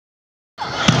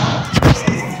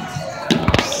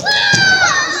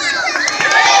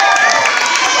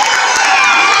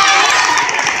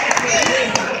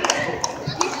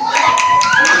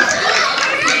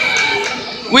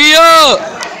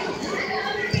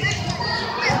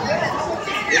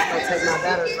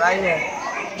matters right here.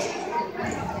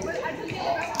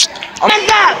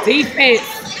 Hands up!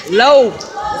 Defense. Low.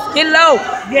 Get low.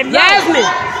 Get low. Yasmin.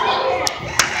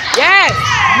 Yes.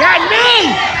 Your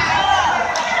knee!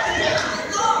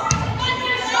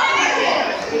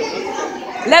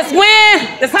 Let's win.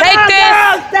 Let's take on, this.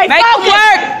 girls. Stay Make it focused.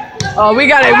 work. Oh, we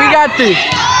got it. We got this.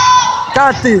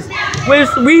 Got this.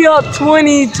 We up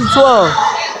 20-12.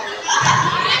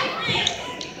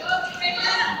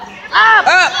 Up!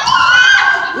 Up.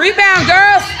 Rebound,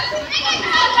 girls.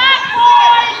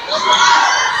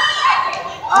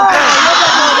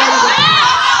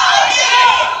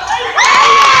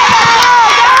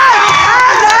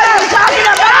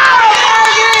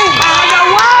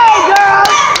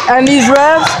 And these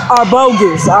refs are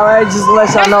bogus. All right, just to let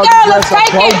y'all know these refs are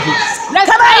bogus. Let's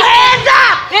Come on, hands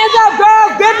up! Hands up,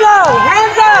 girls. Get low.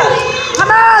 Hands up. Come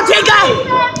on, Tika!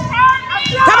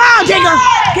 Come on, Tika!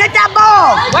 Get that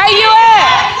ball! Where you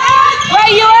at? Where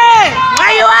you at?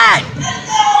 Where you at?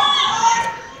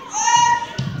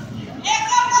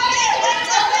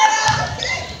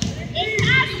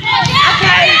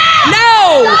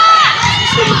 No.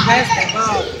 Pass that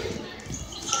ball.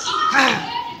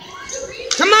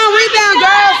 Come on, rebound,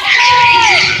 girls.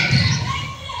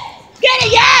 Get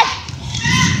it, yes!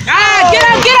 Get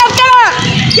up, get up, get up.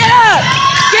 Get up.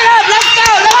 Get up. Let's go.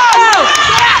 Let's go.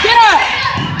 Get up.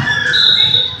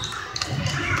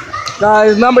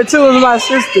 Guys, number 2 is my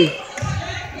sister.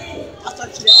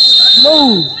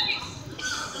 Move.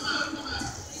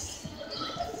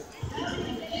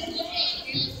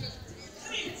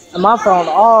 And my phone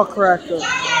all cracked up.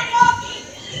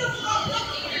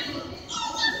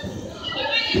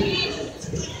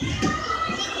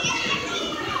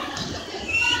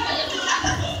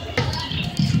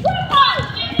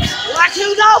 Watch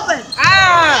who's open!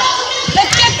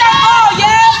 Let's get that ball,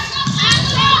 yeah.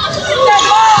 Get that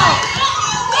ball.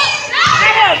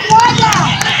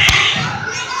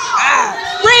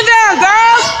 Rebound,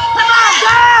 girls. Come on,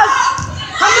 girls!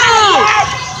 Come on.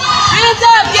 Hands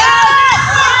up, yeah.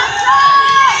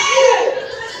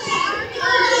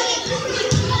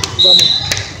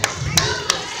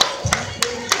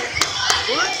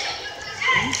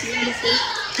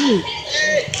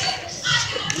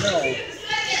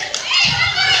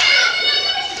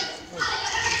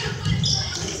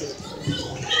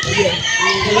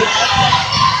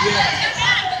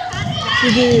 She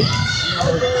did.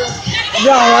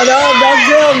 No, don't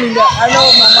tell me that. I know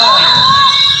my mom.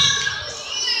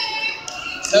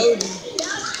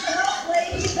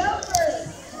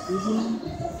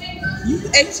 You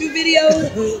extra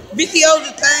videos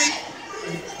the thing.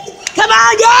 Come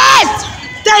on, yes!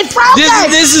 Stay focused!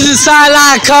 This is the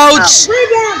sideline coach.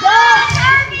 Rebound,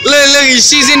 girls! Look,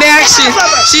 she's in action.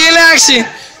 She in action.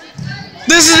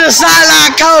 This is the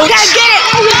sideline coach. Okay, get it!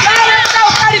 Oh, you got it. So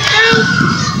 32.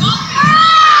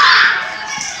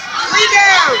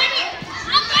 Rebound.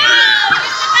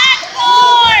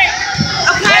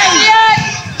 Okay! Yeah.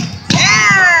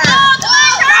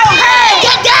 Okay,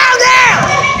 get down there!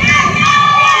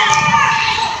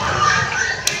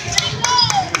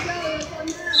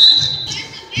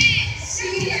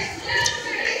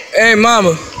 Hey,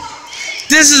 mama.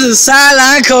 This is the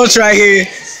sideline coach right here.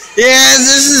 Yes,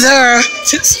 this is her.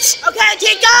 Okay,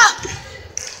 kick up!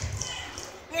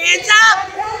 Hands up!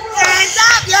 Hands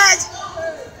up, yes!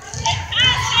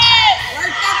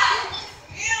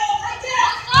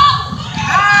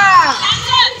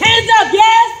 Hands up,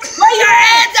 yes. Where your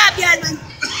hands up, Yasmin?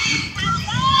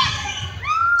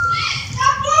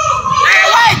 Hey,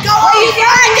 wait, go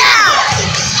right down!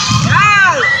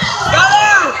 Go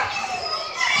down.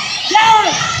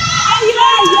 Yes!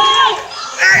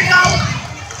 There you go!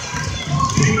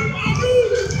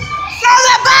 Throw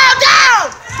that ball down!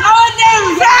 Slow it down.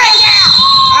 Right now!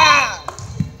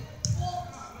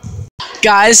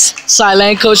 Guys,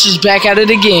 sideline coach is back at it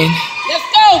again. Let's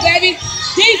go, baby.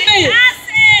 Defense.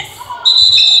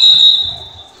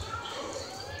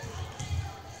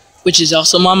 Which is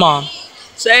also my mom.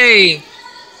 Say.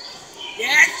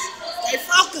 Yes, stay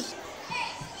focused.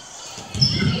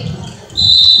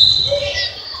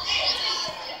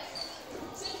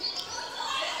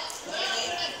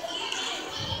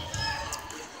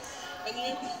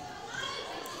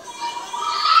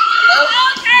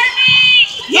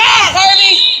 Yes!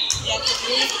 Kirby.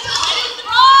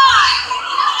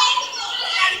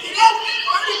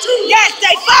 Yes,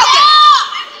 stay focused!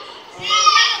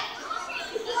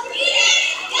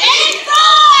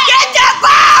 Get that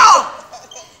ball!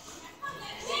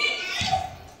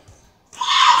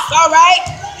 It's all right.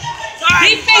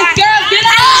 Defense, girls, get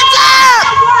out. Hands up!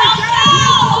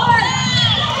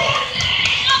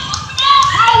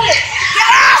 Get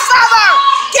outside!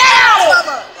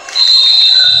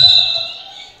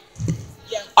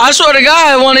 I swear to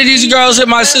God, one of these girls hit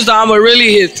my sister, I'ma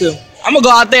really hit them. I'ma go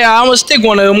out there, I'ma stick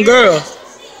one of them girls.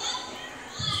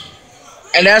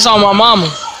 And that's on my mama.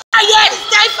 Oh, yeah,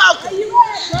 stay focused.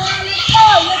 Let's go.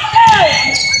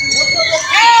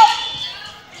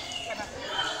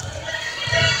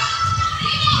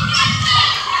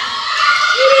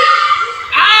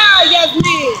 Ah, yes,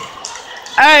 man.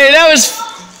 Hey, that was.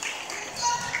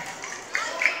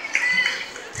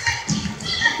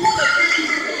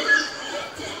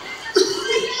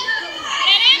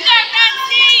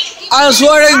 I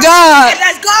swear to God.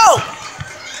 Let's go.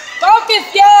 Focus,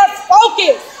 yes.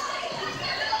 Focus.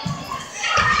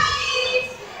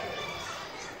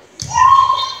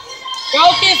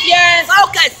 Focus, yes.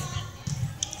 Focus.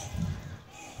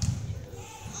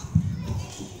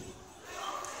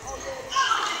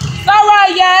 It's all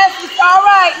right, yes. It's all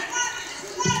right.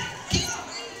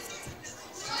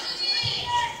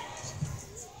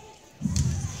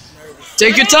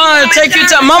 Take your time, take your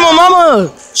time.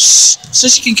 Mama. Shh, so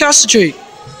she can concentrate. It's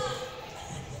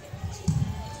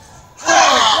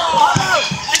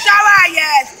all right,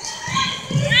 yes.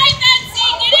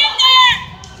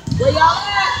 Where y'all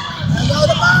at? Let's go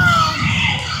the ball.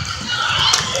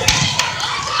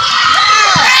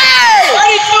 Hey!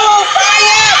 32 on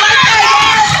fire. Right there,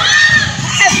 yes.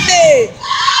 That's it.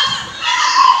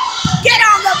 Get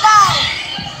on the ball.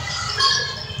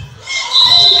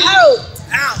 Out.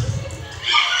 Out.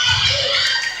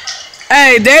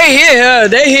 Hey, they hit her.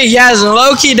 They hit Yasmin.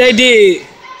 Low key, they did.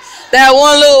 That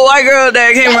one little white girl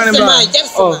that came running by.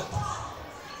 Oh.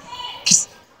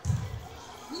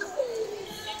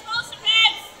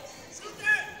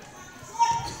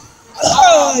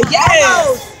 Oh,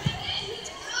 yes.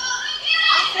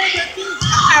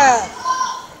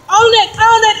 Own it.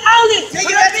 Take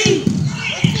your team.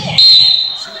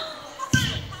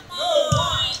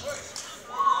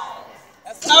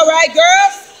 All right,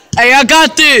 girls. Hey, I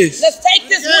got this. Let's take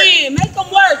this win. Make them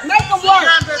work. Make them work.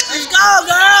 Let's go,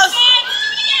 girls.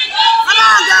 Come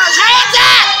on, girls. Hands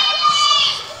up.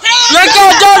 Let go,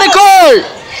 Johnny Court.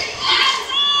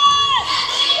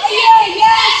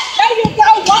 Yes. There you go.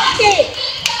 Walk it.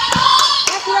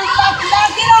 That's what I'm talking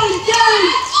about. Get on it. There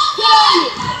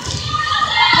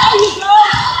you go.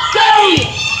 Get on it.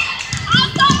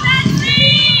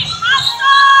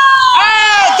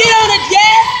 Get on it,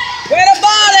 yes. Where the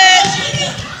ball at?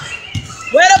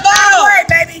 Where the ball? Don't worry,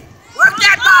 baby. Work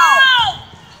that ball.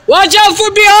 Watch out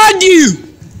for behind you.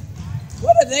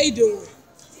 What are they doing?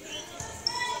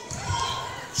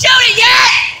 Shoot it, yes.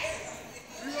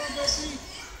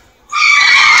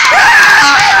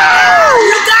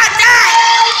 You got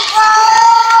that.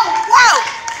 Whoa.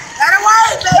 That'll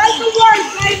work, baby. Make them work,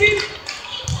 baby.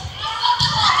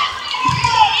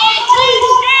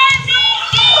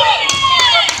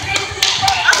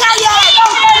 Okay,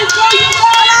 yeah.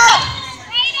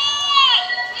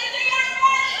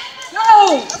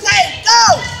 Go. Okay, go.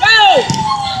 Go.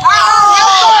 Oh.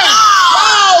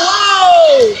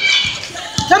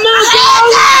 Come on, go.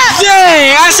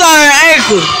 Dang, I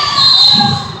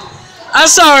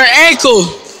saw her ankle.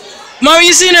 Mom,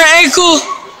 you seen her ankle?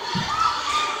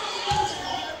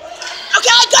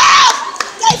 Okay, go.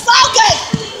 Stay focused.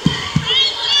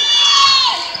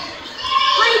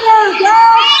 Rebound,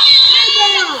 girl.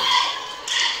 Rebound.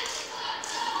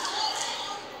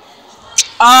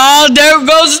 Oh, there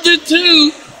goes the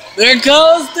two. There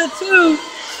goes the two.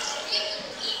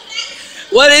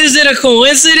 What is it, a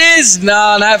coincidence?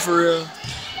 Nah, not for real.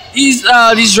 These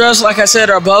refs, like I said,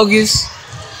 are bogus.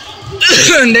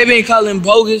 They've been calling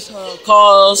bogus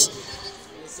calls.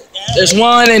 There's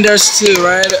one and there's two,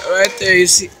 right there. You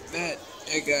see that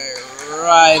guy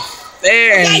right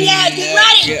there, Okay, yeah, get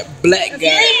ready. Black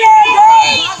guy.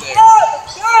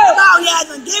 Come on,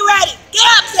 Yasmin. Get ready. Get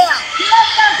up there.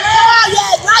 Come on,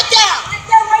 Yasmin. Right there.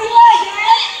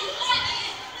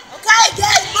 Okay,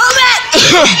 Yas, move it.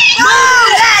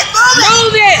 Move it.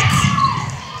 Move it.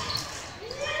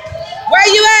 Where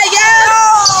you at,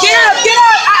 Yas? Get up.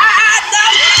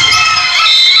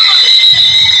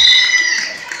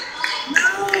 No.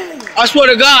 I swear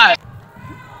to God.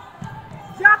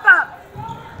 Jump up.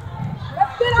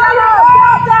 Let's get Jump up. up.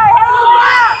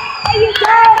 There you go,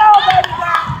 baby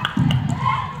girl.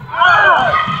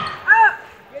 Up.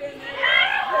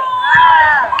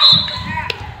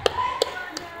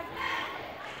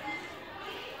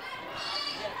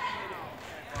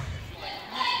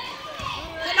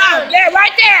 Come on, there,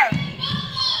 right there.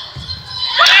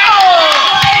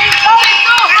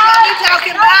 That's what you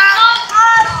talking about.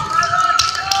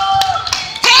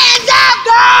 Hands up,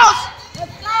 girls.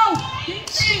 Let's go. Keep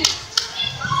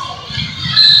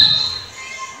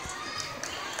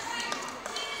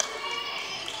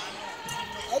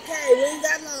it.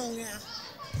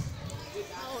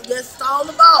 hold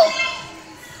the ball.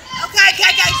 Okay,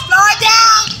 KK, slow it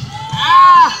down.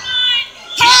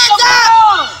 Hands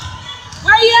up.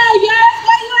 Where you at, yes?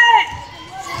 Where you at?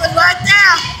 She was right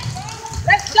there.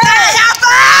 Let's go. Help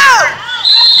out.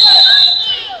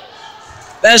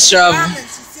 That's trouble. She's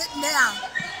sitting down.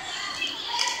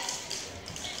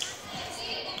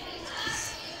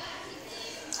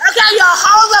 Okay, y'all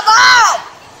hold the ball.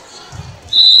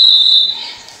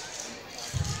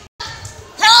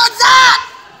 Hands up.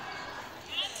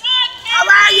 All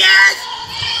right, yes.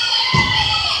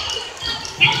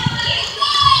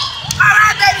 All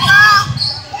right, baby girl.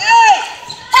 Hey,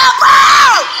 help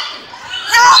out.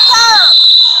 Help out.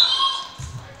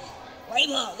 Wait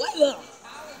up, wait up.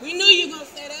 We knew you were going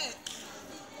to say that.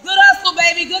 Good hustle,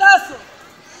 baby, good hustle.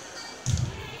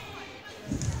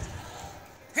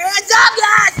 Hands up,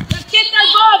 guys. Let's get that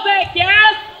ball back,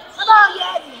 yes? Come on,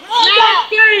 Yanni. Hands Last up.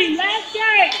 game, last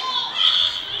game.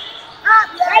 Up,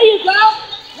 There Yanni. you go.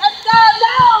 Let's go,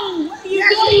 no. What are you Yes,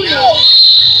 doing? we do.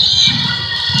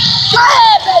 Go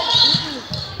ahead, baby.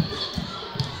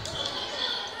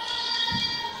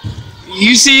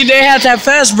 You see, they had that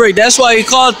fast break. That's why he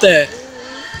called that.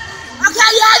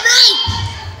 Okay, Yanni.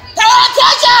 Pay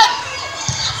attention.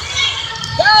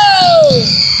 Go.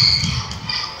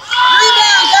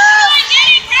 Rebound, girl.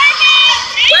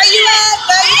 Where you at?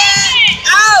 Where you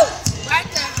at? Out. Right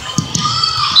there.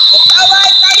 All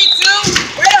right, 32.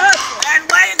 Where the hustle? And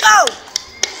way to go.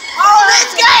 Hold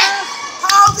this game.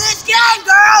 Hold this game,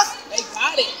 girls. They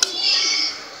got it.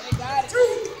 They got it.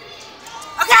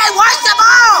 Okay, watch the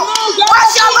ball. Come on, girl.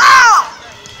 Watch your ball.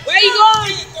 Where you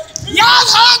going? Y'all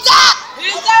hands up.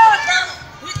 Hands up.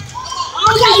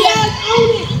 Okay, yes. Own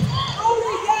it. Own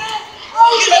it, yes.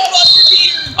 Own it.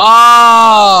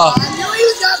 Oh, I knew he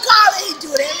was going to call it. He do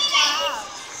it every time.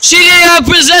 she didn't have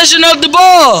possession of the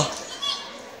ball.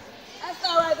 That's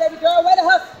all right, baby girl. Where the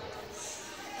hustle?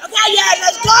 Okay, yeah,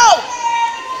 let's go.